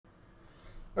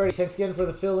Alrighty, thanks again for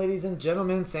the fill, ladies and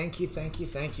gentlemen. Thank you, thank you,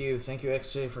 thank you. Thank you,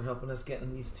 XJ, for helping us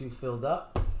getting these two filled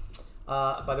up.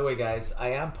 By the way, guys,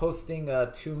 I am posting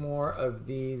two more of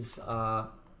these.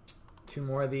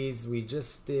 We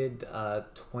just did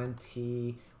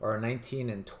 20 or 19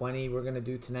 and 20 we're going to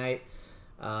do tonight.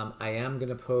 I am going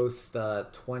to post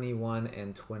 21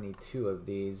 and 22 of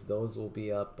these. Those will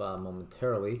be up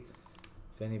momentarily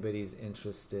if anybody's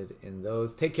interested in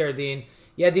those. Take care, Dean.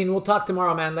 Yeah, Dean, we'll talk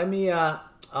tomorrow, man. Let me...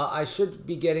 I should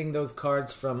be getting those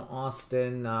cards from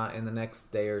Austin in the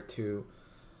next day or two,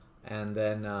 and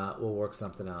then we'll work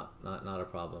something out. Not a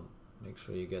problem. Make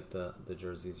sure you get the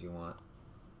jerseys you want.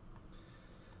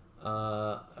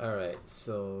 All right,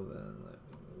 so then let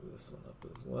me move this one up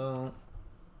as well.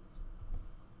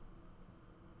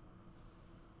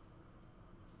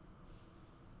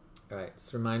 All right,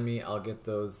 just remind me, I'll get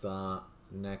those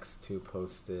next two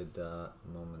posted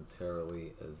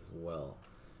momentarily as well.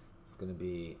 It's going to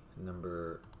be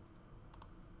number...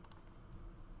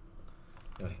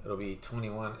 Anyway, it'll be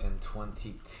 21 and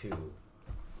 22.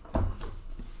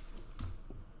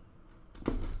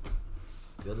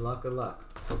 Good luck, good luck.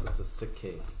 Let's hope it's a sick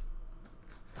case.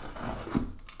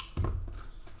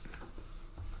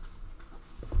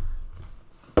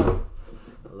 I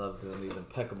love doing these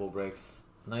impeccable breaks.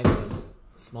 Nice and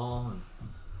small.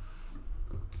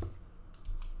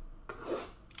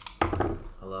 And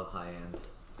I love high end.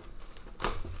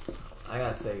 I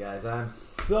gotta say, guys, I'm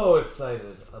so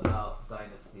excited about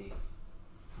Dynasty.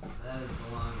 That is the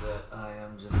one that I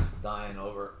am just dying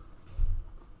over.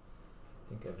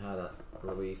 I think I've had a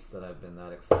release that I've been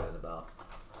that excited about.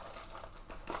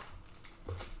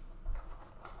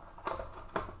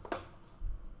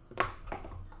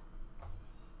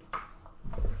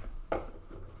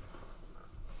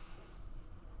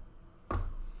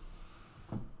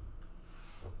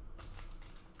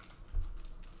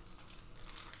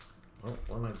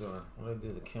 What am I doing? What did I do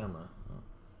to the camera? Oh,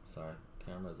 sorry,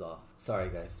 camera's off. Sorry,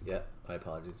 guys. Yeah, my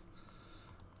apologies.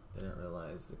 Didn't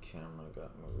realize the camera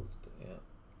got moved. Yeah.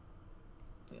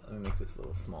 Let me make this a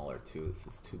little smaller too. This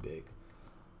is too big.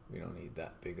 We don't need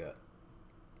that big a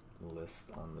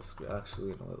list on the screen. Actually,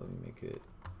 you know what? Let me make it.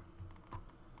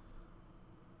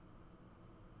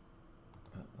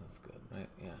 Oh, that's good, right?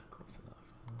 Yeah, close enough.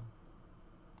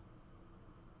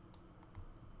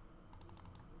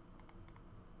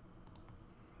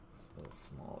 It's a little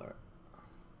smaller.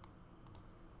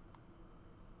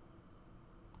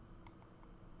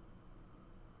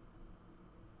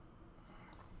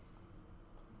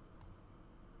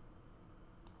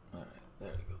 There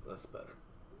we go. That's better.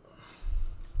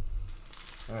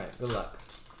 All right. Good luck.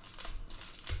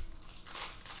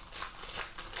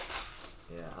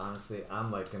 Yeah, honestly,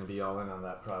 I'm like going to be all in on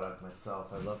that product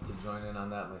myself. I'd love to join in on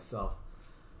that myself.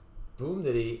 Boom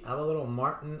diddy. Have a little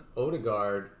Martin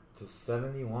Odegaard to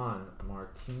 71.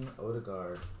 Martin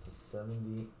Odegaard to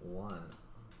 71.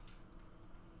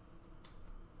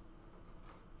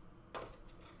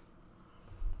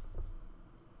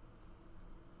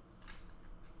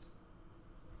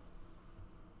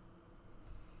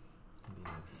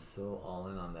 So all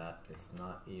in on that, it's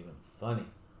not even funny.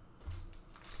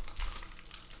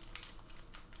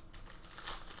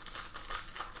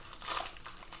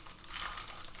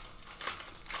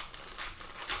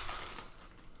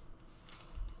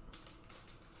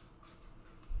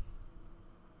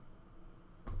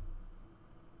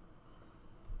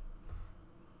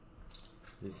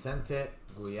 Vicente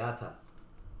Guiata.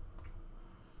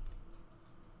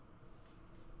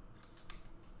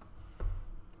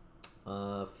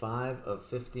 Five of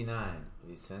 59,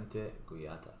 Vicente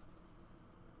Guiata.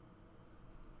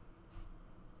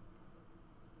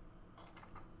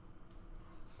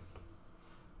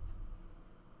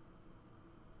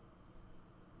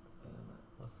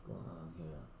 What's going on here?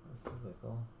 This is like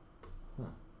all... I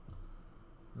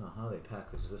don't know how they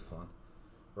package this one.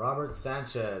 Robert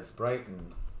Sanchez,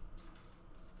 Brighton.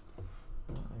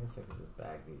 Well, I guess I could just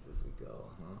bag these as we go,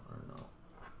 huh? Or no?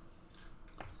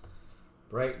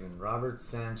 Brighton, Robert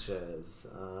Sanchez,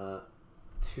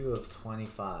 2 of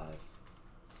 25.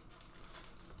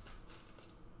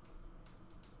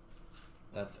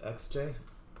 That's XJ. Let's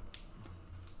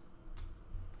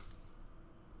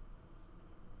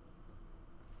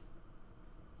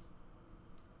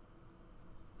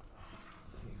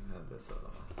see who had this other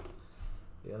one.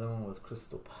 The other one was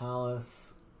Crystal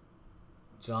Palace,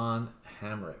 John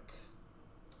Hamrick.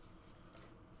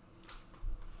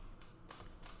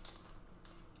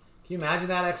 Can you imagine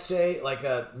that, XJ? Like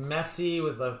a Messi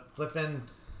with a flippin'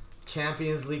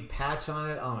 Champions League patch on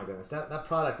it. Oh my goodness, that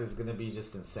product is going to be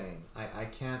just insane. I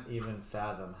can't even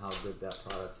fathom how good that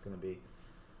product's going to be.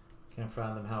 Can't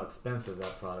fathom how expensive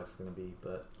that product's going to be,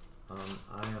 but I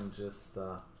am just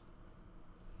all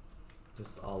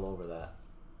over that.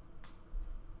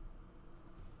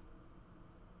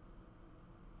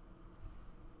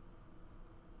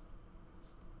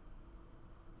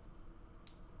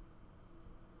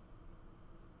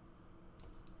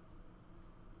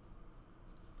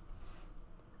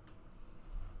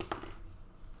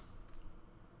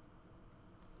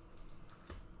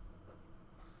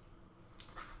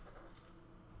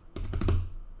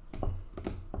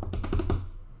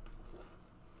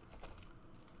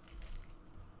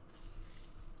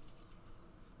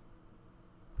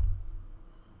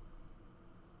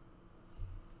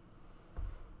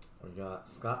 We got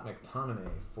Scott McTominay,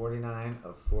 49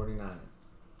 of 49.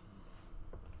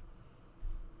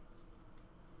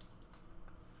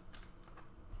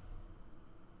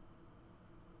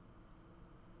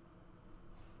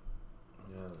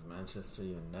 That was Manchester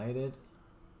United.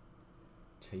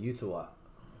 Chayuthawa.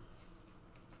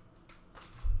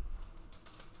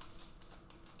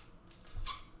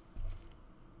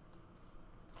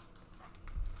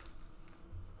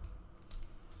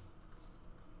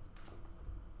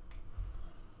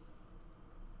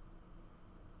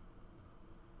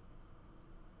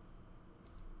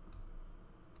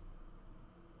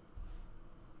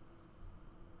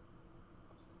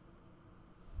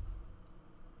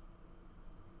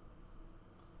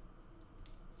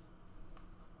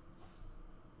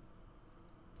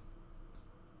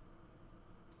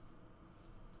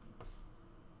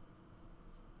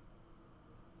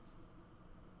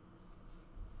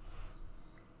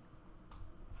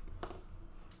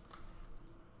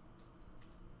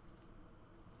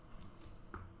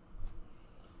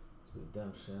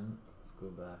 Redemption. Let's go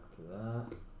back to that.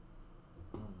 I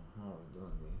don't know how we're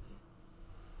doing these.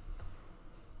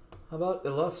 How about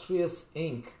Illustrious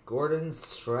Ink? Gordon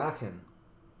Strachan.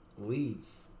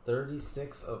 Leeds.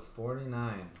 36 of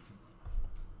 49.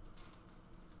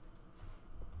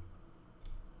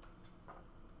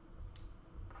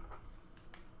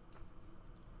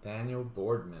 Daniel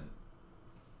Boardman.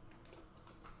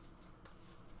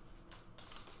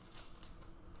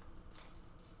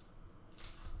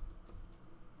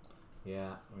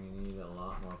 Yeah, we need a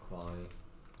lot more quality.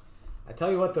 I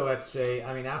tell you what though, XJ,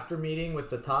 I mean, after meeting with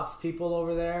the Topps people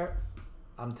over there,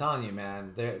 I'm telling you,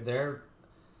 man,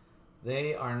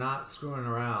 they are not screwing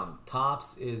around.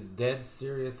 Topps is dead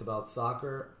serious about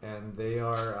soccer, and they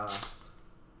are,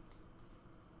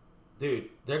 dude,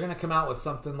 they're gonna come out with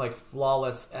something like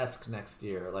Flawless-esque next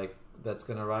year, like that's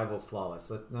gonna rival Flawless.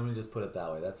 Let me just put it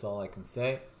that way. That's all I can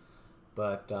say.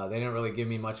 But they didn't really give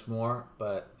me much more,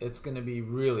 but it's going to be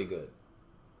really good.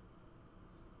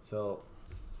 So,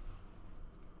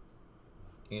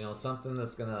 you know, something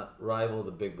that's going to rival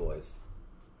the big boys.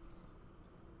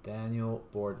 Daniel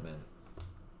Boardman.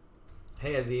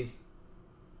 Hey, Aziz.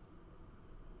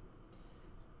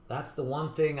 That's the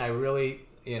one thing I really,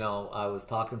 you know, I was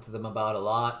talking to them about a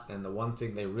lot, and the one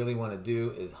thing they really want to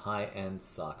do is high-end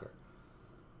soccer.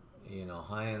 You know,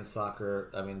 high-end soccer.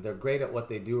 I mean, they're great at what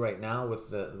they do right now with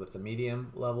the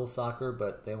medium level soccer,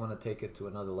 but they want to take it to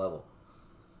another level,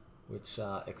 which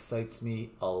excites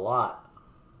me a lot.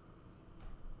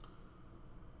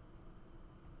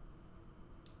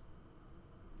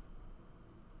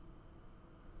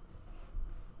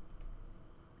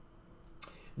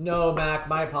 No, Mac,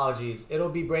 my apologies. It'll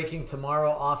be breaking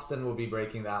tomorrow. Austin will be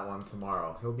breaking that one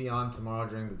tomorrow. He'll be on tomorrow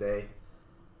during the day.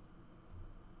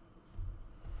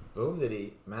 Boom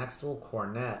diddy. Maxwell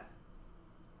Cornett.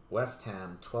 West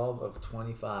Ham, 12 of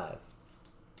 25.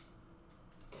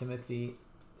 Timothy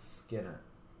Skinner.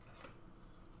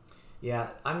 Yeah,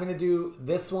 I'm going to do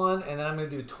this one, and then I'm going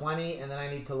to do 20, and then I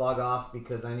need to log off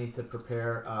because I need to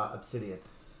prepare Obsidian.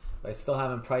 But I still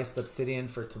haven't priced Obsidian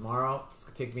for tomorrow. It's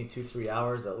going to take me 2-3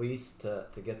 hours at least to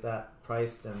get that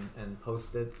priced and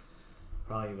posted.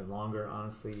 Probably even longer,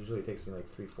 honestly. Usually it takes me like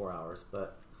 3-4 hours,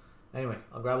 but anyway,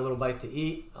 I'll grab a little bite to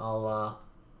eat. I'll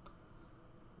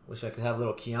wish I could have a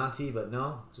little Chianti, but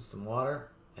no, just some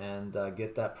water, and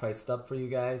get that priced up for you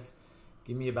guys.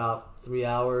 Give me about 3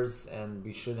 hours, and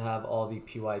we should have all the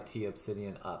PYT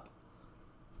Obsidian up.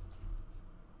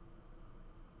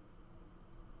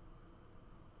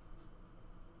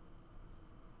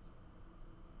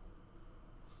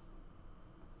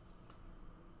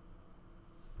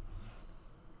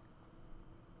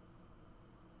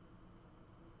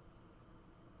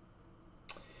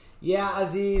 Yeah,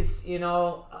 Aziz, you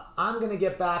know, I'm going to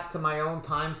get back to my own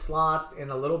time slot in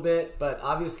a little bit, but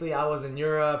obviously I was in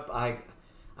Europe. I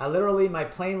literally, my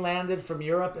plane landed from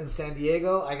Europe in San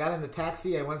Diego. I got in the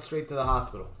taxi. I went straight to the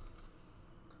hospital.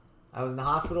 I was in the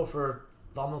hospital for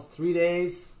almost 3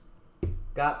 days.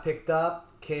 got picked up,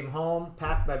 came home,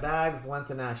 packed my bags, went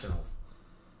to nationals.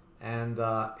 And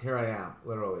here I am,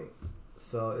 literally.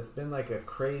 So it's been like a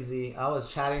crazy... I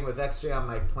was chatting with XJ on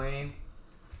my plane.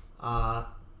 Yeah,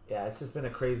 it's just been a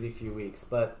crazy few weeks.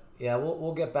 But yeah,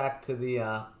 we'll get back to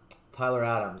the Tyler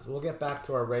Adams. We'll get back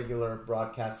to our regular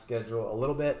broadcast schedule a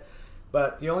little bit.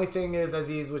 But the only thing is,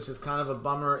 Aziz, which is kind of a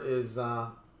bummer, is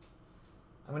I'm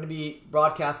going to be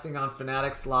broadcasting on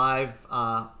Fanatics Live.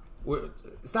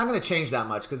 It's not going to change that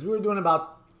much because we were doing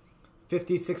about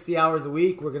 50, 60 hours a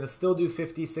week. We're going to still do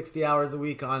 50, 60 hours a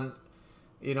week on,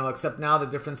 except now the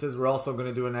difference is we're also going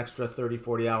to do an extra 30,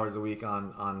 40 hours a week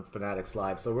on Fanatics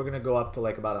Live. So we're going to go up to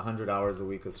like about 100 hours a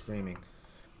week of streaming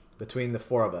between the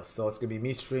four of us. So it's going to be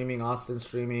me streaming, Austin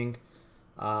streaming,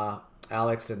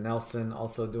 Alex and Nelson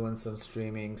also doing some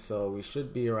streaming. So we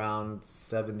should be around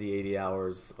 70, 80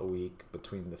 hours a week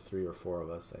between the 3 or 4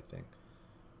 of us, I think.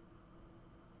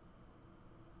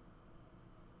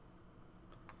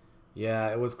 Yeah,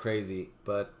 it was crazy,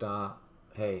 but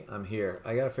hey, I'm here.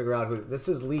 I gotta figure out who this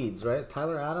is. Leeds, right?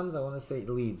 Tyler Adams. I want to say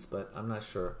Leeds, but I'm not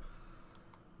sure.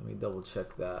 Let me double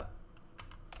check that.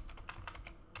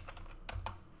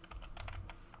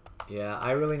 Yeah,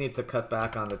 I really need to cut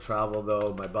back on the travel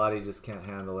though. My body just can't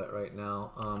handle it right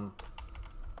now.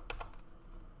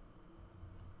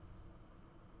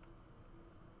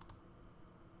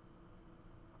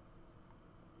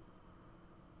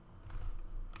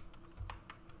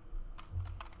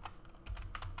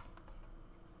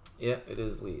 Yeah, it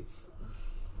is Leeds.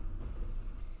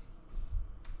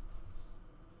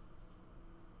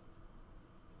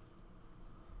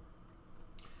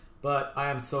 But I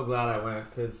am so glad I went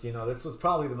because, this was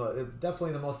probably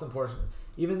definitely the most important.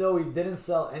 Even though we didn't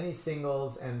sell any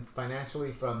singles and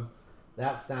financially from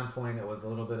that standpoint, it was a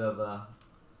little bit of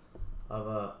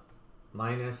a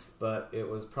minus, but it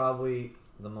was probably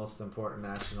the most important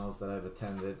nationals that I've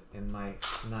attended in my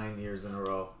 9 years in a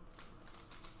row,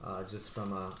 just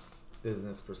from a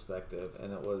business perspective.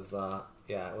 And it was,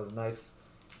 yeah, it was nice.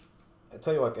 I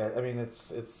tell you what, guys. I mean,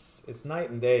 it's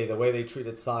night and day the way they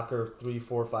treated soccer 3,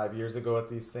 4, 5 years ago at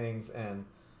these things, and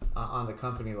on the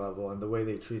company level, and the way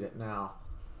they treat it now.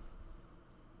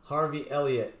 Harvey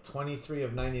Elliott, 23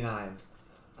 of 99.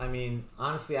 I mean,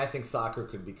 honestly, I think soccer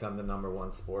could become the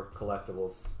 #1 sport,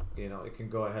 collectibles. It can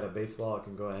go ahead of baseball. It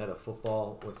can go ahead of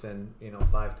football within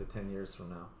 5 to 10 years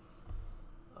from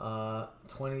now.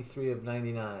 23 of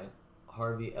 99.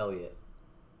 Harvey Elliott.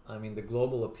 I mean, the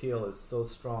global appeal is so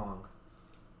strong.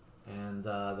 And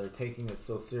they're taking it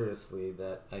so seriously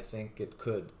that I think it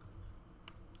could.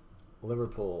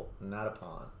 Liverpool,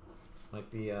 Natapon.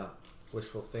 Might be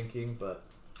wishful thinking, but...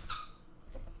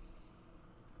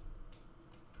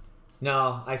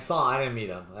 No, I didn't meet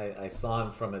him. I saw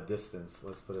him from a distance,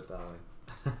 let's put it that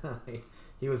way.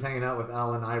 He was hanging out with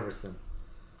Allen Iverson.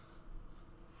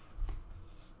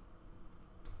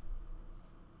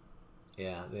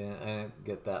 Yeah, I didn't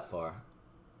get that far.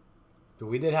 But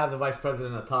we did have the vice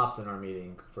president of Topps in our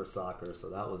meeting for soccer,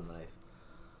 so that was nice.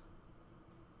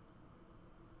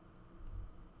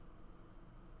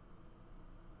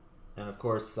 And of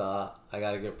course, I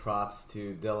got to give props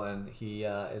to Dylan. He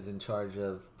is in charge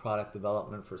of product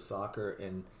development for soccer,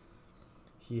 and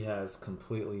he has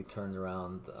completely turned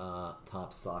around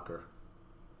Topps soccer.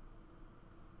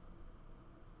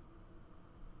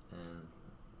 And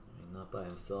not by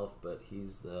himself, but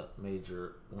he's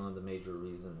one of the major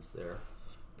reasons their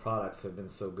products have been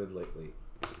so good lately.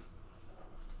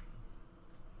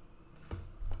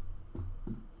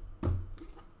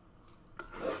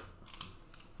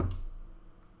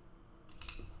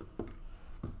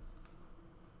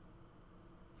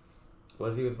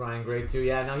 Was he with Brian Gray too?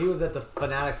 Yeah, no, he was at the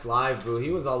Fanatics Live booth.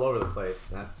 He was all over the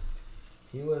place, man.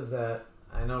 He was at,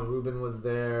 I know Ruben was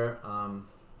there.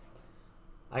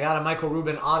 I got a Michael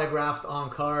Rubin autographed on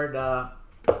card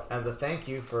as a thank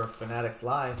you for Fanatics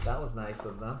Live. That was nice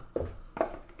of them.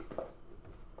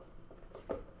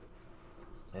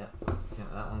 Yeah,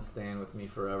 that one's staying with me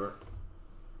forever.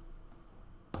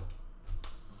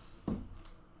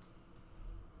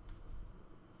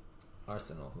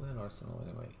 Arsenal. Who had Arsenal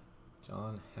anyway?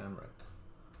 John Hamrick.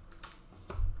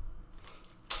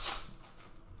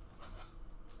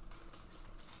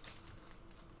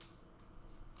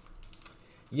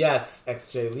 Yes,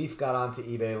 XJ Leaf got onto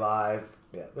eBay Live.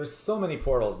 Yeah, there's so many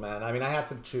portals, man. I mean, I had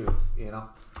to choose,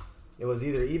 It was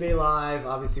either eBay Live.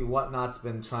 Obviously, Whatnot's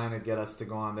been trying to get us to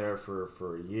go on there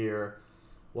for a year.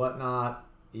 Whatnot,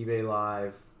 eBay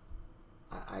Live.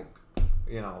 I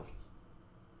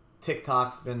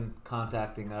TikTok's been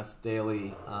contacting us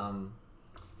daily.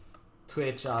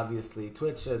 Twitch, obviously.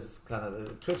 Twitch is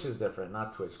different,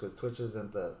 not Twitch, because Twitch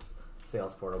isn't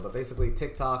sales portal, but basically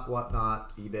TikTok,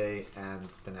 whatnot, eBay, and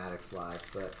Fanatics Live.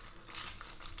 But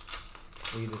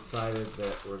we decided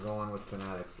that we're going with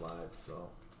Fanatics Live, so.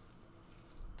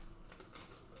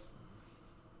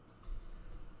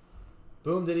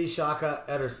 Boom Diddy Shaka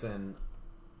Ederson,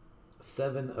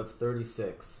 7 of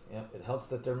 36. Yep, it helps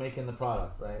that they're making the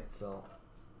product, right? So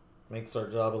makes our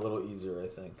job a little easier, I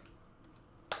think.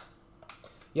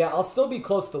 Yeah, I'll still be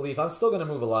close to Leaf. I'm still going to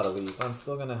move a lot of Leaf. I'm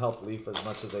still going to help Leaf as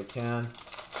much as I can.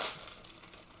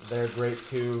 They're great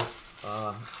too.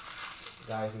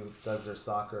 Guy who does their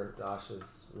soccer, Josh,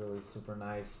 is really super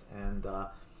nice. And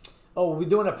oh, we'll be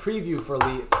doing a preview for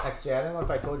Leaf XJ. I don't know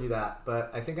if I told you that, but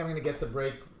I think I'm going to get to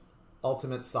break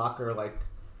Ultimate Soccer like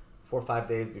 4 or 5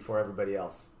 days before everybody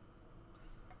else.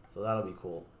 So that'll be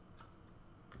cool.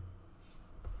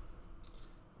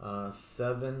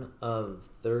 7 of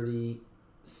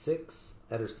 36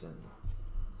 Ederson.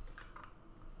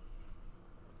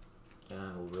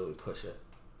 And we'll really push it.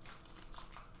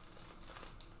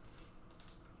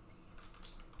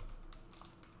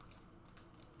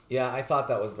 Yeah, I thought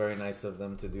that was very nice of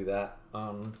them to do that.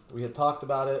 We had talked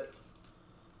about it.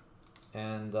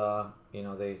 And, you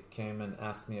know, they came and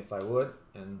asked me if I would,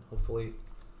 and hopefully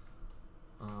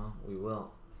we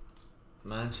will.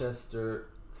 Manchester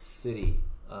City.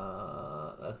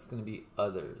 That's going to be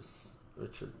others.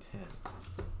 Richard Penn.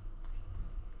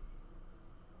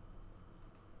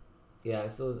 Yeah,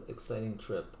 it's an exciting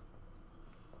trip.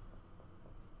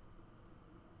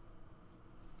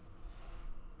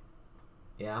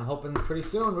 Yeah, I'm hoping pretty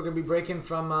soon we're going to be breaking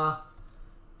from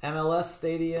MLS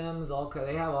stadiums.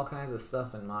 They have all kinds of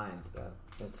stuff in mind.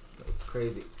 It's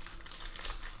crazy.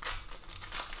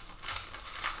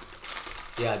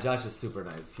 Yeah, Josh is super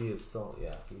nice. He is so,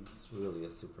 yeah, he's really a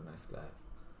super nice guy.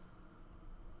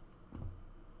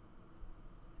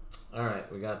 All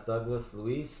right, we got Douglas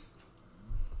Luis.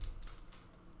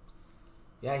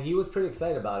 Yeah, he was pretty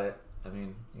excited about it. I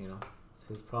mean, you know, it's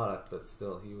his product, but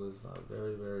still, he was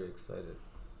very, very excited.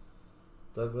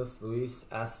 Douglas Luis,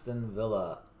 Aston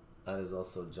Villa. That is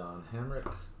also John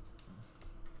Hamrick.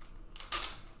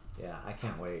 Yeah, I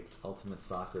can't wait. Ultimate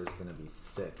Soccer is going to be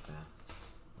sick, man.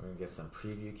 We're going to get some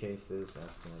preview cases.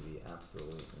 That's going to be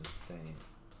absolutely insane.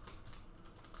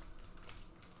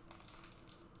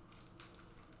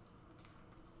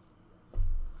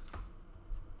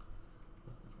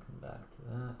 Let's come back to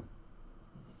that.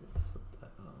 Let's see, let's flip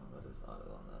that. Oh, that is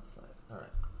auto on that side. All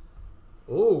right.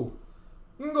 Oh!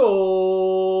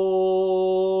 Goal!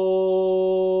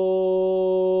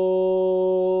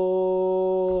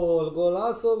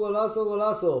 Golazo, golazo,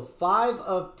 golazo. 5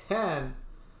 of 10.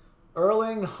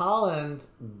 Erling Haaland,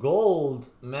 gold.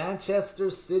 Manchester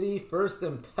City, first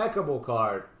impeccable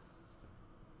card.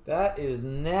 That is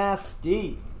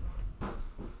nasty. I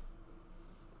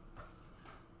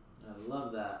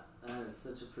love that. That is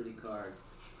such a pretty card.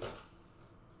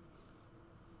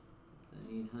 I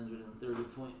need 130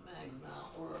 point mags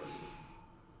now. Where are you?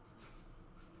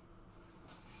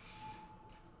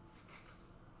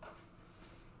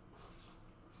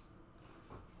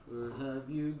 Where have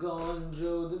you gone,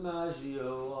 Joe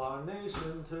DiMaggio? Our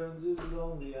nation turns its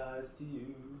lonely eyes to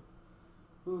you.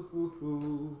 Hoo hoo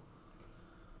hoo.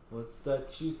 What's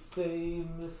that you say,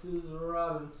 Mrs.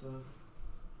 Robinson?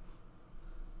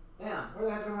 Damn, where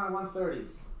the heck are my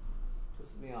 130s?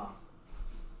 Pisses me off.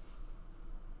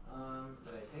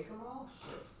 Did I take them all?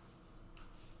 Shit.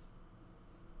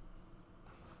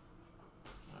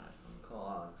 Alright, let me call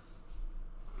Alex.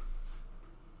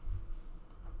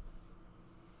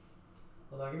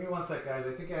 Hold on, give me 1 sec, guys.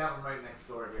 I think I have them right next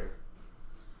door here.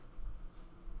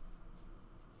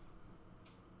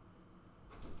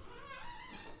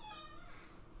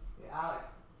 Hey, Alex.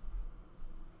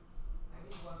 I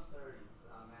need 130s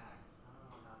max. I don't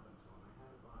know what happened to them. I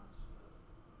had a bunch.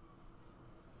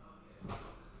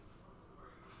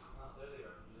 Oh, there they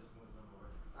are. You just moved them over.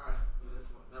 Alright,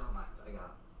 never mind. I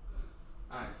got them.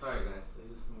 Alright, sorry guys. They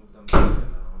just moved them over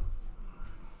now.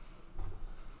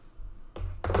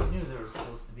 I knew they were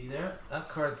supposed to be there. That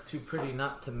card's too pretty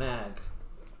not to mag.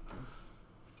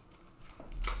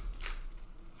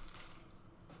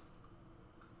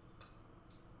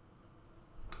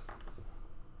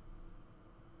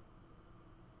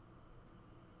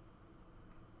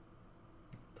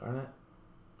 Darn it.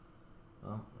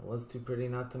 Well, it was too pretty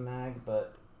not to mag,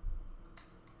 but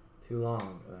too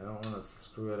long. And I don't want to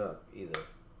screw it up either.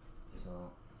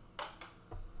 So,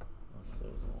 unless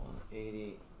there's a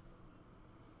 180.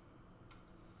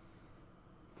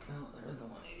 Oh, there is a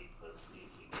 180. Let's see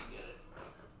if we can get it.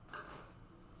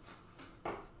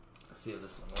 Let's see if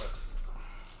this one works.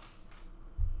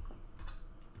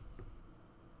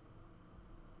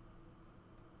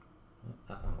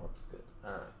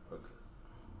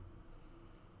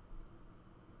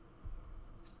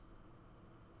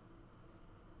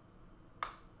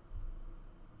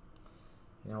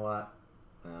 You know what?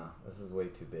 No, this is way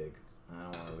too big. I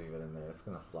don't want to leave it in there. It's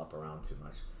going to flop around too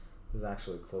much. This is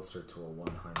actually closer to a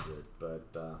 100.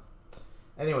 But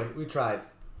anyway, we tried.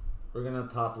 We're going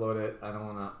to top load it. I don't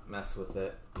want to mess with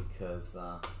it because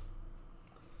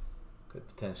could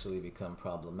potentially become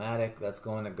problematic. That's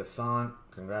going to Gassan.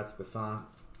 Congrats, Gassan.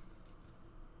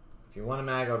 If you want a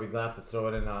mag, I'll be glad to throw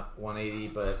it in a 180,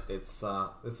 but it's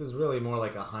this is really more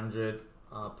like 100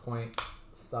 point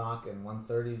stock, and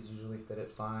 130s usually fit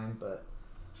it fine, but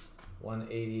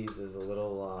 180s is a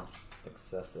little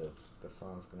excessive.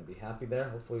 Gassan's going to be happy there.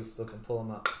 Hopefully we still can pull him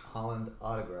a Holland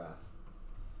autograph.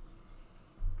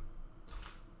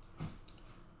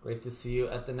 Great to see you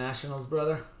at the Nationals,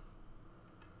 brother.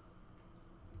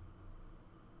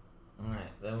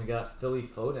 Alright, then we got Philly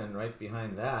Foden right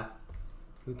behind that.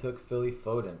 Who took Philly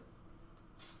Foden?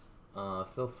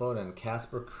 Phil Foden,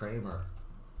 Casper Kramer.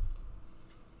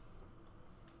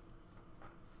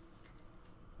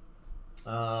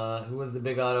 Who was the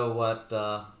big auto? What?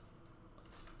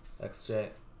 XJ.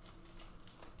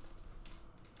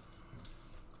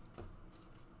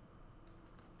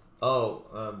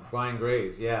 Oh, Brian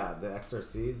Grays. Yeah, the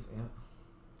XRCs. Yeah.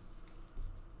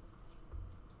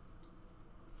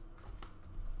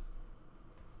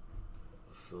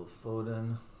 Phil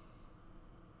Foden.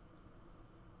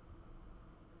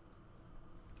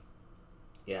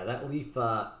 Yeah, that Leaf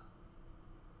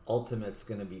Ultimate's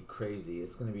going to be crazy.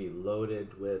 It's going to be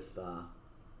loaded with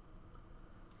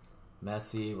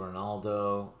Messi,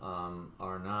 Ronaldo,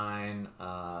 R9,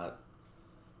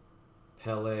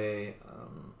 Pele.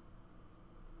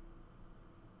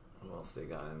 What else they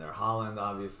got in there? Holland,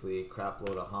 obviously. Crap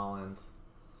load of Holland.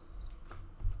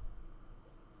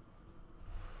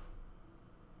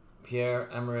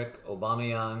 Pierre-Emerick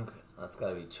Aubameyang. That's got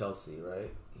to be Chelsea,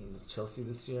 right? He's Chelsea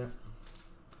this year.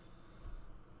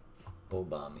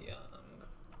 Aubameyang.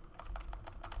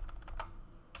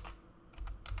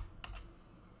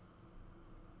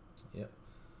 Yep.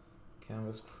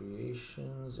 Canvas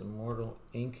Creations, Immortal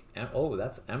Ink. Oh,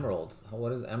 that's Emerald.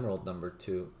 What is Emerald number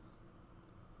 2?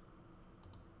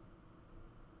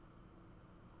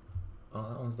 Oh,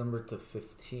 that one's numbered to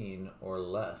 15 or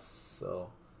less.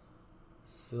 So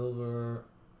silver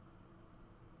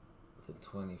to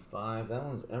 25. That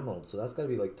one's Emerald. So that's got to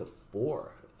be like to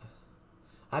 4.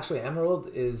 Actually, Emerald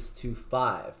is to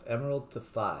 5. Emerald to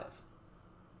 5.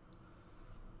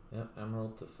 Yep,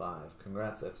 Emerald to 5.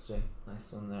 Congrats, XJ.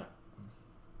 Nice one there.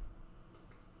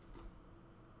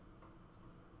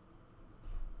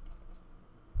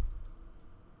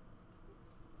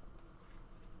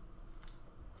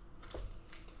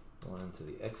 Going into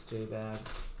the XJ bag.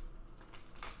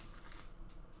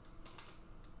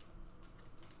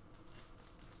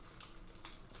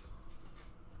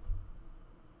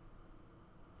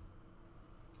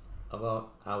 About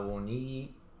Awoniyi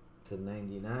to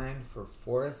 99 for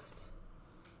Forest.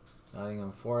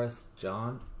 Nottingham Forest,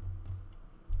 John.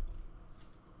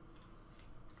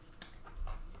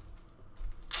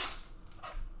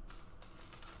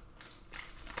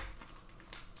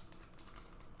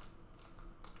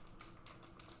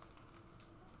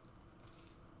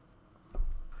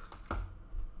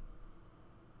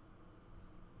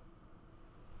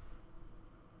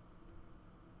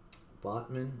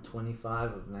 Botman,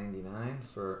 25 of 99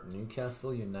 for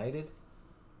Newcastle United.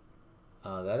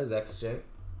 That is XJ.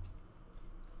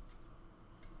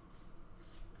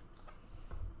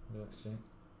 XJ.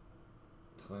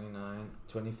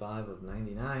 25 of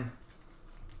 99.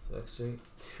 So XJ.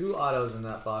 2 autos in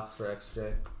that box for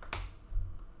XJ.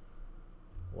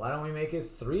 Why don't we make it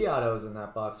 3 autos in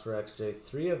that box for XJ?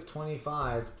 3 of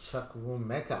 25,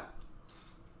 Chukwuemeka.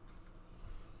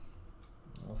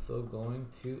 Also going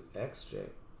to XJ.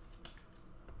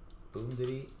 Boom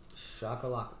diddy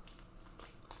shakalaka.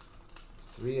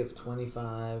 3 of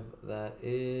 25. That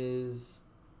is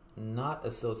not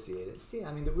associated. See,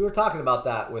 I mean, we were talking about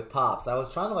that with Topps. I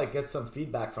was trying to like get some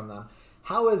feedback from them.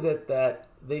 How is it that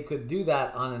they could do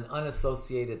that on an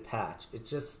unassociated patch? It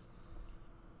just,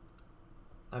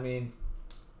 I mean,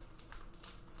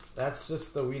 that's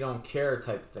just the we don't care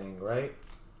type thing, right?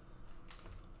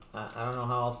 I don't know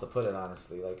how else to put it,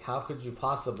 honestly. Like, how could you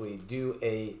possibly do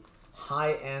a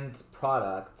high-end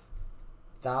product?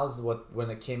 When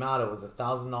it came out, it was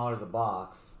 $1,000 a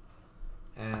box,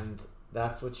 and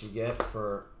that's what you get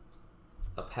for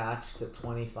a patch to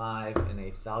 25 in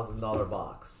a $1,000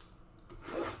 box.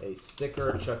 A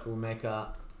sticker Chukwuemeka.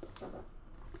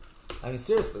 I mean,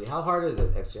 seriously, how hard is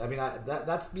it, XJ? I mean,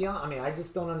 that's beyond. I mean, I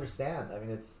just don't understand. I mean,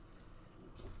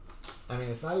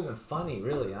 it's not even funny,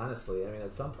 really, honestly. I mean,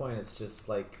 at some point, it's just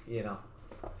like, you know,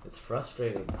 it's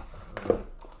frustrating.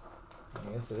 I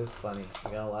I guess it is funny.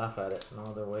 You gotta laugh at it. No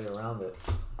other way around it.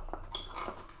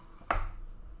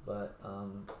 But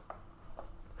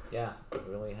yeah, it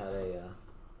really had a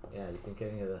yeah. You think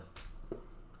any of the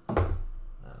I don't know.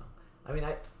 I mean,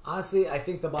 I honestly I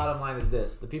think the bottom line is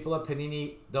this: the people at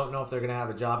Panini don't know if they're gonna have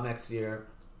a job next year,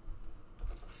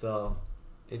 so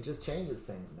it just changes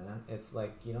things, man. It's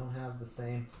like you don't have the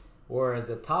same. Whereas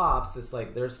at Topps, it's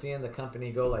like they're seeing the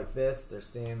company go like this. They're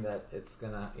seeing that it's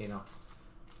gonna, you know,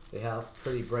 they have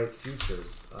pretty bright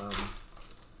futures.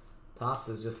 Topps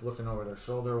is just looking over their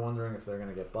shoulder, wondering if they're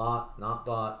gonna get bought, not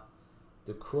bought.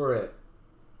 Decurit,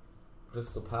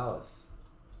 Crystal Palace.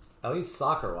 At least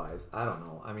soccer-wise, I don't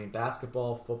know. I mean,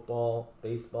 basketball, football,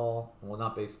 baseball. Well,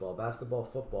 not baseball. Basketball,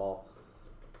 football.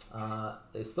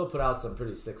 They still put out some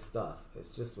pretty sick stuff. It's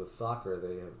just with soccer,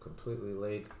 they have completely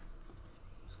laid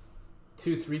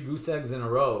 2-3 goose eggs in a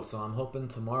row. So I'm hoping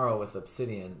tomorrow with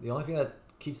Obsidian. The only thing that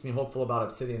keeps me hopeful about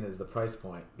Obsidian is the price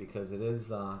point, because it is,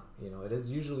 you know, it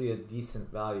is usually a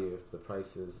decent value if the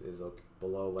price is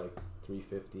below like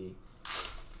 350.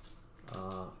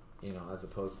 You know, as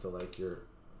opposed to like your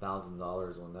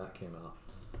 $1,000 when that came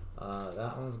out.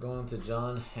 That one's going to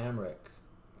John Hamrick,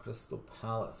 Crystal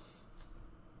Palace.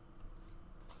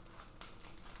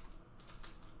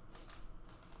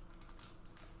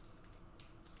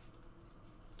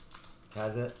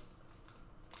 Has it?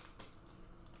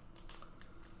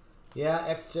 Yeah,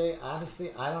 XJ,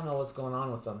 honestly, I don't know what's going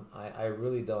on with them. I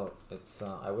really don't. It's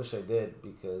I wish I did,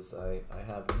 because I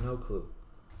have no clue.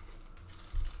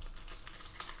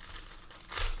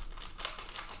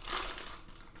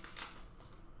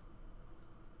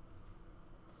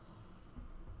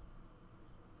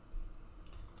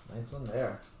 Nice one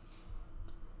there.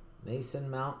 Mason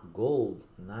Mount Gold,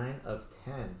 9 of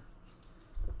 10.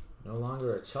 No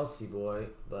longer a Chelsea boy,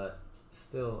 but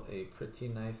still a pretty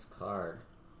nice card.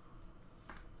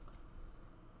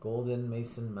 Golden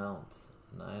Mason Mount,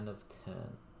 9 of 10.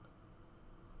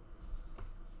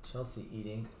 Chelsea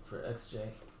eating for XJ.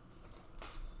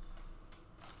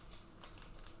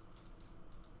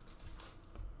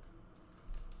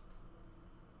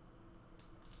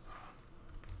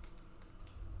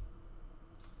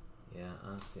 Yeah,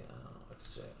 honestly, I don't know,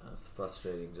 XJ. It's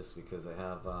frustrating just because I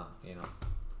have, you know,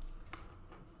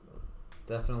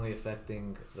 definitely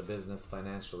affecting the business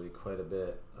financially quite a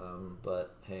bit.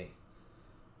 But hey,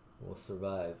 we'll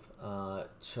survive.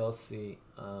 Chelsea,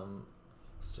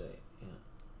 XJ, yeah.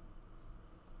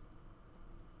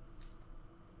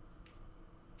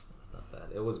 It's not bad.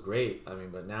 It was great. I mean,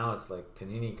 but now it's like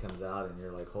Panini comes out and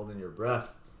you're like holding your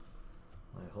breath.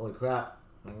 Like, holy crap,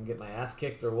 am I gonna get my ass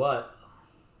kicked or what?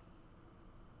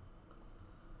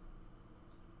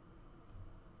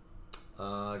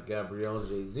 Gabriel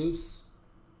Jesus,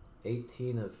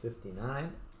 18 of 59.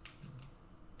 I'm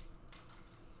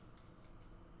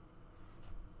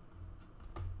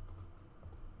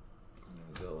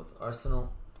going to go with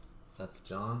Arsenal. That's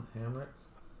John Hamrick.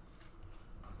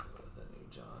 I'll go with a new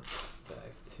John.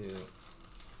 Bag 2.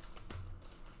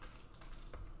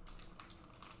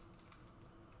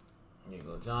 There you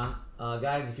go, John.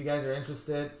 Guys, if you guys are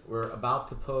interested, we're about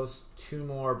to post 2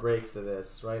 more breaks of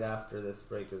this right after this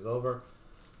break is over.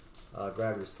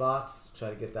 Grab your spots.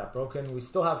 Try to get that broken. We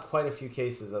still have quite a few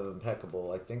cases of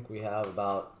Impeccable. I think we have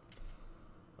about,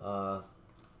 I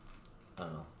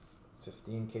don't know,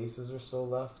 15 cases or so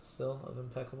left still of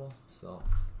Impeccable. So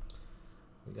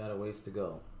we got a ways to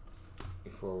go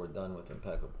before we're done with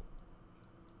Impeccable.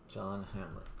 John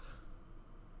Hamrick.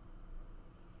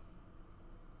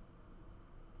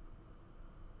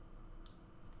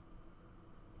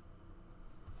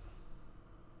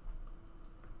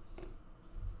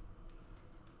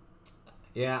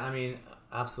 Yeah, I mean,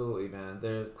 absolutely, man.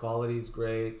 Their quality's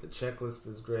great. The checklist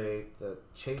is great. The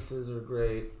chases are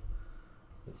great.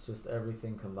 It's just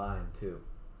everything combined, too.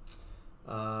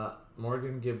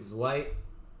 Morgan Gibbs White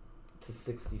to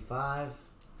 65.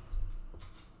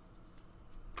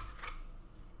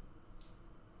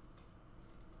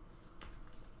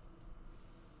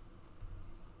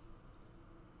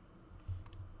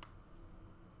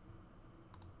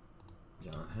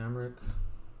 John Hamrick.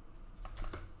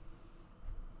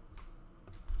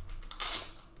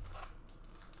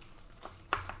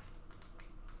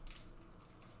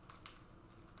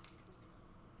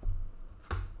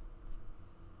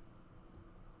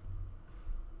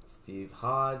 Steve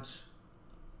Hodge,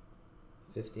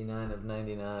 59 of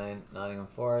 99, Nottingham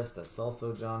Forest. That's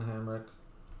also John Hamrick.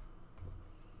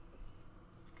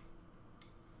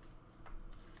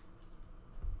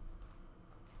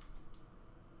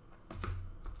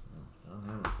 John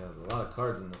Hamrick has a lot of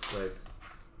cards in this break.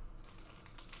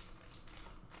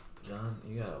 John,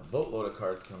 you got a boatload of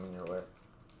cards coming your way.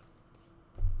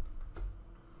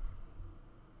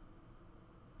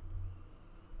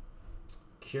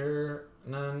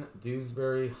 Kiernan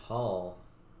Dewsbury Hall.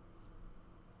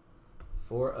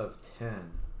 4 of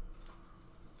 10.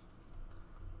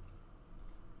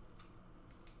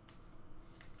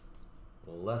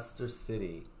 Leicester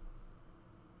City.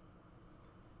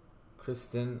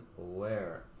 Kristen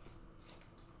Ware.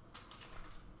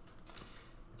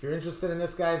 If you're interested in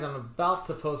this, guys, I'm about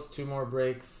to post 2 more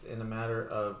breaks in a matter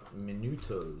of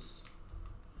minutos.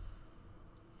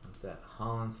 That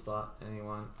Holland spot,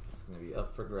 anyone? It's going to be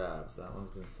up for grabs. That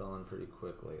one's been selling pretty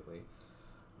quick lately.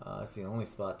 It's the only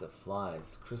spot that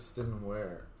flies. Kristen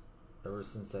Ware. Ever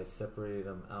since I separated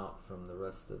him out from the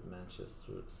rest of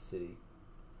Manchester City.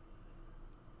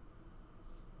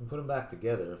 You can put them back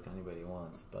together if anybody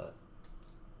wants, but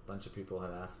a bunch of people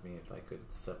had asked me if I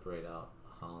could separate out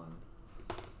Holland.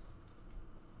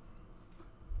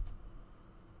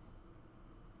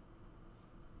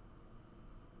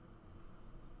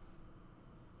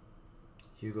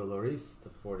 Hugo Lloris, the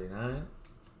 49.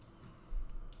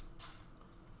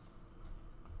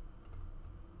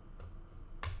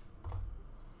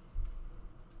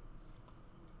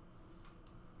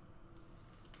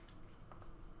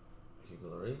 Hugo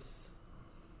Lloris.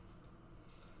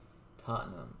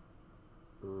 Tottenham.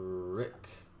 Rick.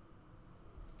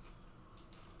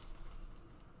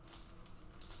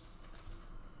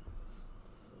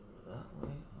 Over that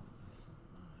way.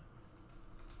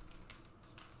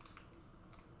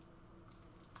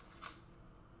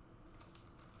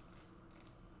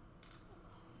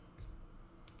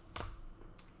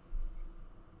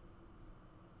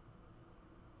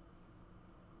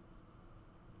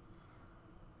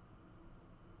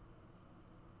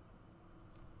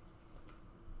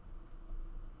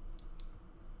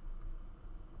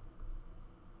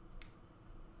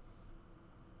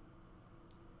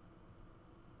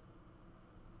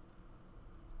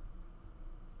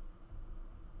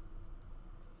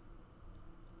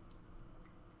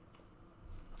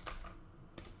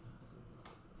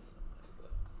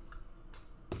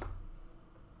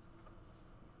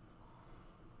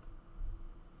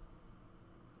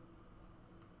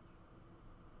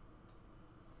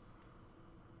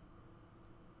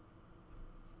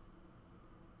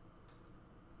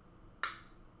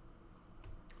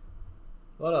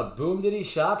 What a boom diddy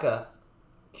shaka.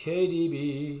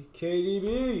 KDB,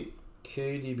 KDB,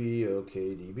 KDB, oh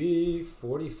KDB,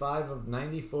 45 of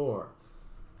 94.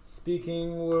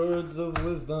 Speaking words of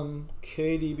wisdom,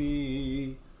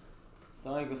 KDB.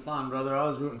 Sorry, Gassan, brother, I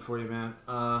was rooting for you, man.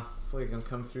 Hopefully I can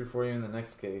come through for you in the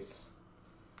next case.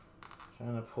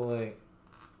 Trying to pull a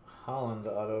Holland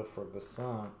auto for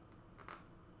Gassan.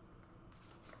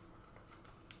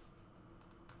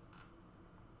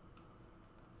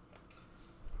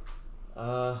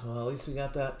 Well, at least we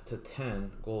got that to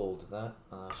 10 gold. That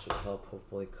should help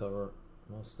hopefully cover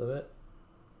most of it.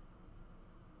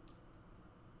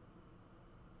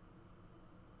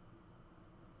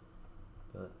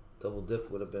 But double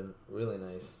dip would have been really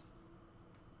nice.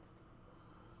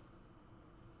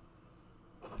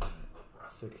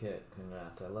 Sick hit.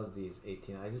 Congrats. I love these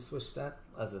 18. I just wish that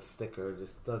as a sticker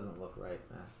just doesn't look right,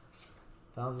 man.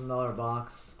 $1,000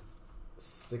 box.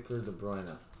 Sticker De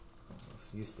Bruyne.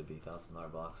 This used to be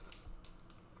 $1,000 box.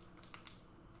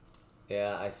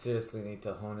 Yeah, I seriously need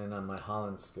to hone in on my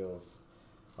Holland skills.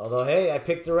 Although, hey, I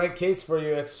picked the right case for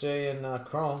you, XJ and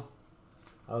Chrome.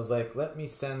 I was like, let me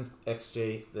send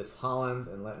XJ this Holland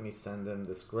and let me send him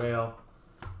this Grail,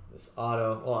 this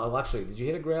auto. Oh, actually, did you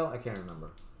hit a Grail? I can't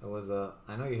remember. It was a.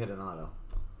 I know you hit an auto.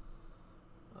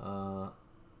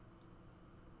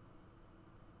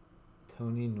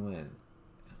 Tony Nguyen.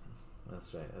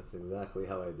 That's right. That's exactly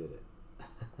how I did it.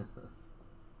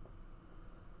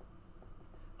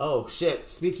 Oh, shit.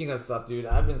 Speaking of stuff, dude,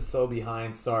 I've been so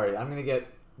behind. Sorry. I'm going to get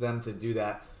them to do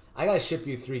that. I got to ship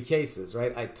you 3 cases,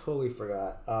 right? I totally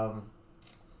forgot.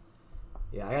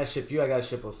 Yeah, I got to ship you. I got to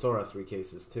ship Osora 3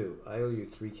 cases, too. I owe you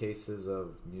 3 cases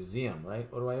of Museum, right?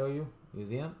 What do I owe you?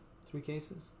 Museum? 3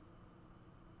 cases?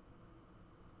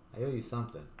 I owe you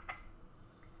something.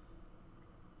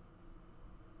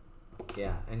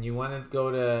 Yeah, and you want to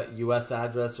go to U.S.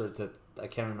 address or to, I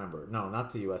can't remember. No, not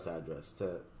to U.S. address.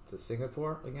 To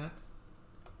Singapore again?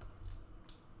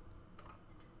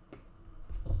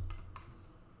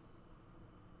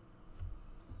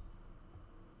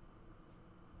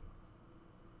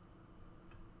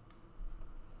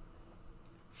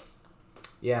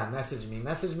 Yeah, message me.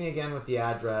 Message me again with the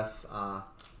address.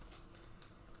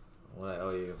 What I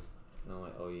owe you. No,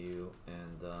 I owe you.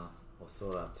 And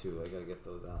Osora too. I got to get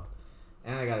those out.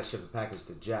 And I got to ship a package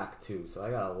to Jack, too. So I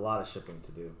got a lot of shipping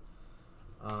to do.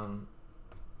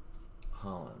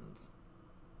 Holland.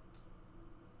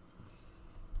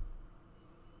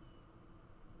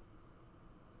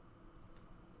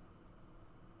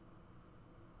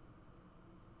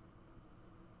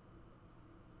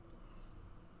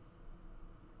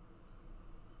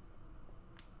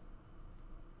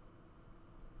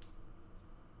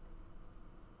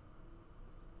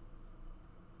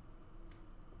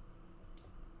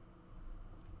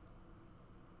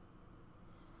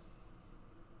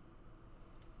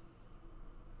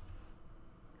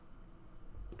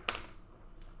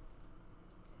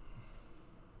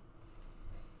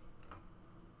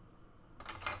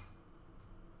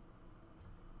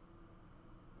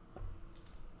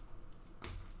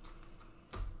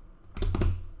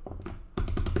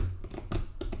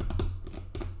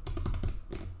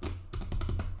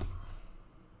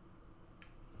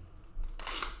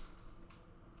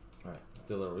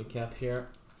 do a little recap here.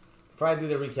 Before I do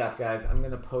the recap, guys, I'm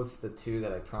going to post the 2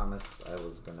 that I promised I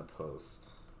was going to post.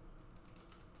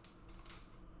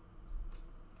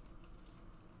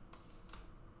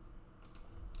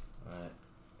 Alright,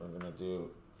 we're going to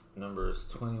do numbers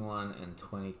 21 and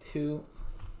 22.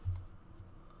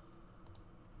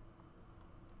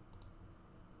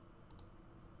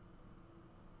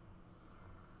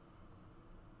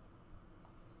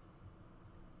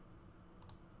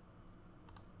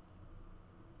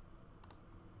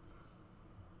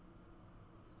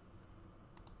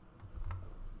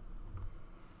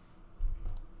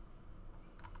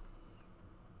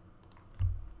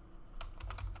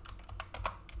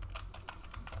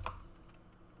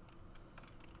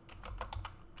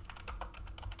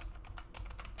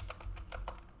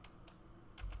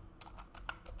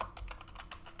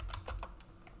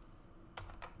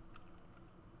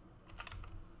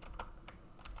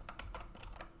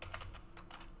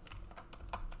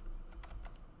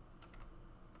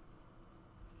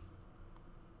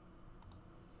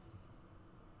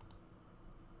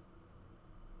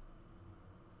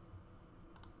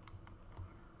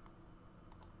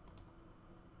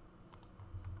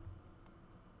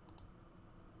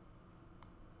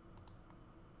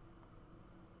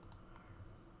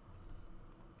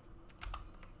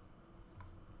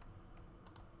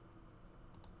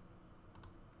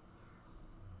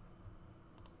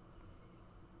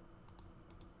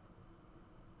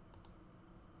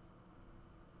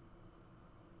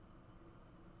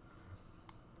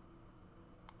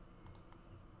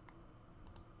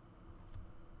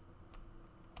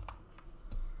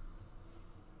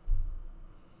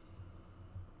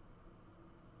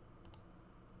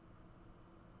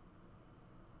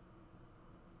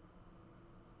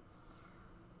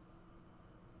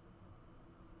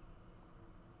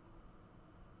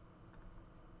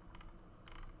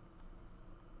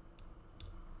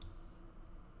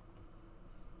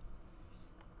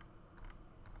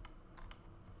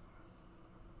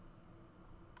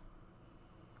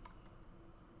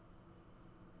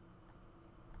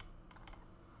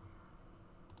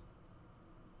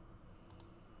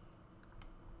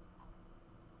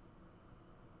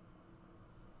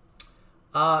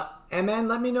 MN,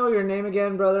 let me know your name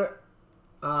again, brother.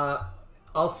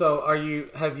 Also,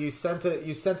 have you sent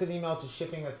an email to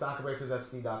shipping at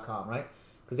soccerbreakersfc.com, right?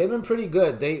 Because they've been pretty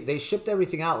good. They shipped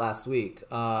everything out last week.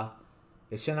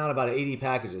 They sent out about 80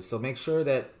 packages. So make sure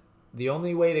that the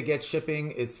only way to get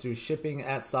shipping is through shipping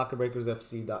at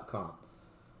soccerbreakersfc.com.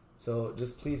 So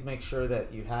just please make sure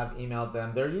that you have emailed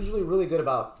them. They're usually really good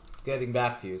about getting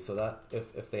back to you. So that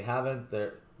if they haven't,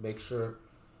 make sure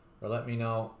or let me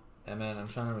know. And man, I'm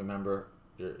trying to remember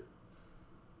your.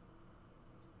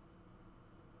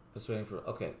 Just waiting for.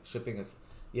 Okay, shipping is.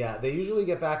 Yeah, they usually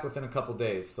get back within a couple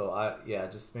days. So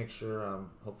just make sure.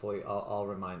 Hopefully, I'll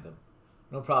remind them.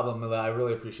 No problem, Mila. I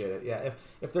really appreciate it. Yeah,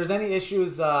 if there's any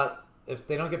issues, if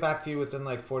they don't get back to you within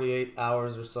like 48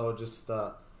 hours or so, just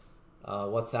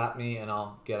WhatsApp me and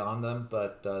I'll get on them.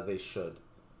 But they should.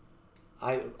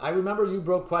 I remember you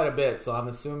broke quite a bit, so I'm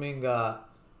assuming.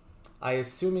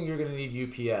 Assuming you're going to need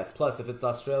UPS. Plus, if it's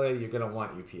Australia, you're going to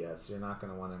want UPS. You're not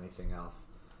going to want anything else.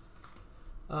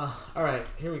 All right,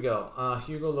 here we go.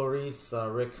 Hugo Lloris,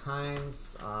 Rick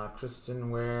Hines, Kristen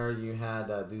Ware. You had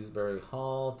Dewsbury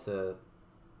Hall to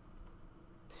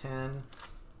 10.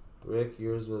 Rick,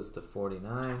 yours was to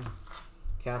 49.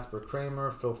 Casper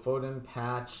Kramer, Phil Foden,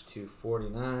 patch to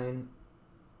 49.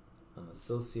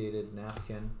 Unassociated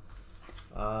napkin.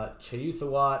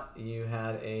 Chayuthawat, you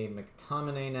had a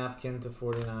McTominay napkin to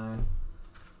 49.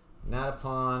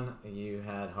 Natapon, you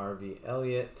had Harvey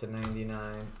Elliott to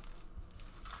 99.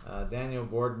 Daniel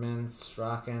Boardman,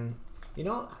 Strachan. You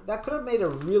know, that could have made a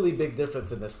really big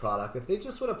difference in this product if they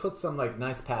just would have put some like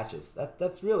nice patches.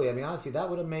 That's really, I mean, honestly, that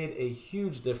would have made a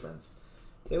huge difference.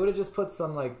 If they would have just put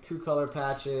some like 2-color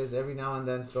patches, every now and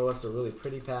then throw us a really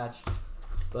pretty patch.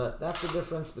 But that's the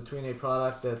difference between a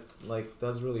product that like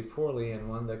does really poorly and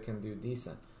one that can do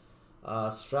decent.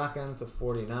 Strachan to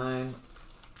 49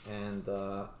 and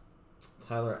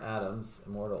Tyler Adams,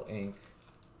 Immortal Ink.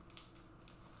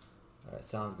 All right,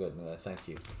 sounds good, Mila. Thank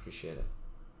you. Appreciate it.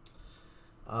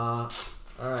 All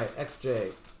right,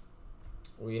 XJ.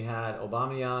 We had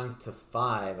Aubameyang to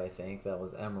 5, I think. That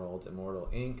was Emerald, Immortal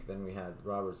Ink. Then we had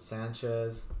Robert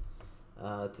Sanchez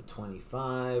to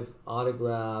 25.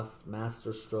 Autograph,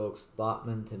 Master Strokes,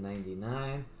 Botman to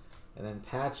 99. And then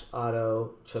Patch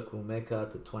Auto,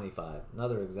 Chukwumeka to 25.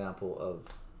 Another example of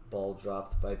ball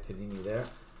dropped by Panini there.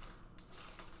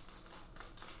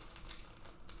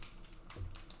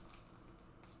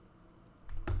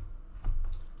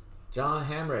 John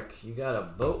Hamrick, you got a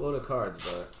boatload of cards,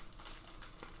 brother.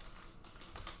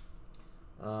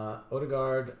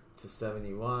 Odegaard to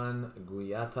 71.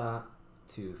 Guiata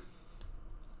to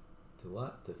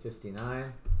what? To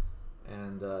 59.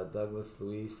 And Douglas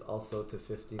Luiz also to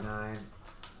 59.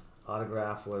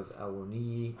 Autograph was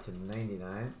Awoniyi to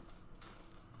 99.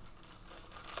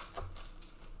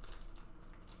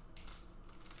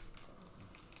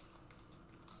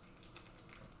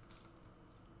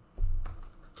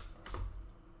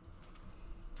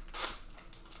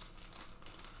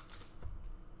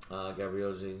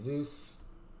 Gabriel Jesus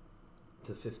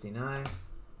to 59.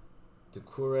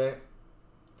 Doucouré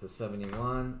to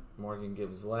 71. Morgan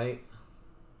Gibbs White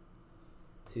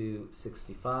to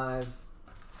 65.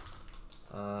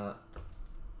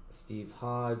 Steve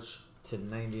Hodge to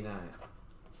 99.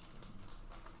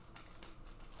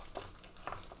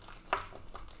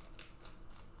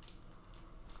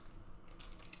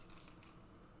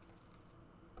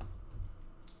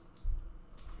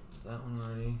 That one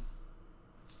already.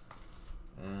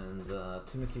 And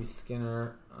Timothy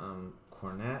Skinner,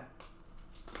 Cornet.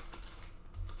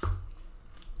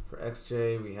 For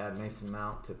XJ, we had Mason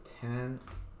Mount to 10.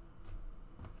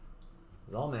 It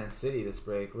was all Man City this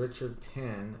break. Richard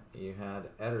Pinn, you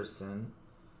had Ederson,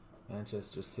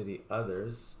 Manchester City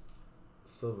Others,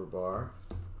 Silver Bar.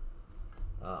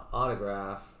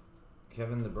 Autograph,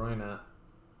 Kevin De Bruyne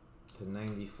to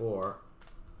 94.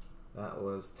 That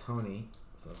was Tony.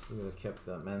 So if we would have kept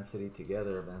Man City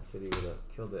together, Man City would have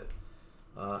killed it.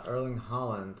 Erling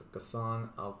Haaland, Ghassan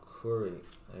Al-Khoury.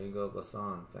 There you go,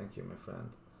 Ghassan. Thank you, my friend.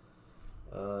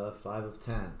 5 of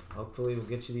 10. Hopefully we'll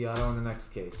get you the auto in the next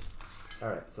case.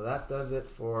 Alright, so that does it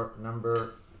for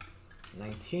number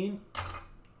 19.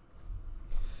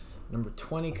 Number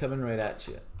 20 coming right at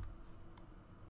you.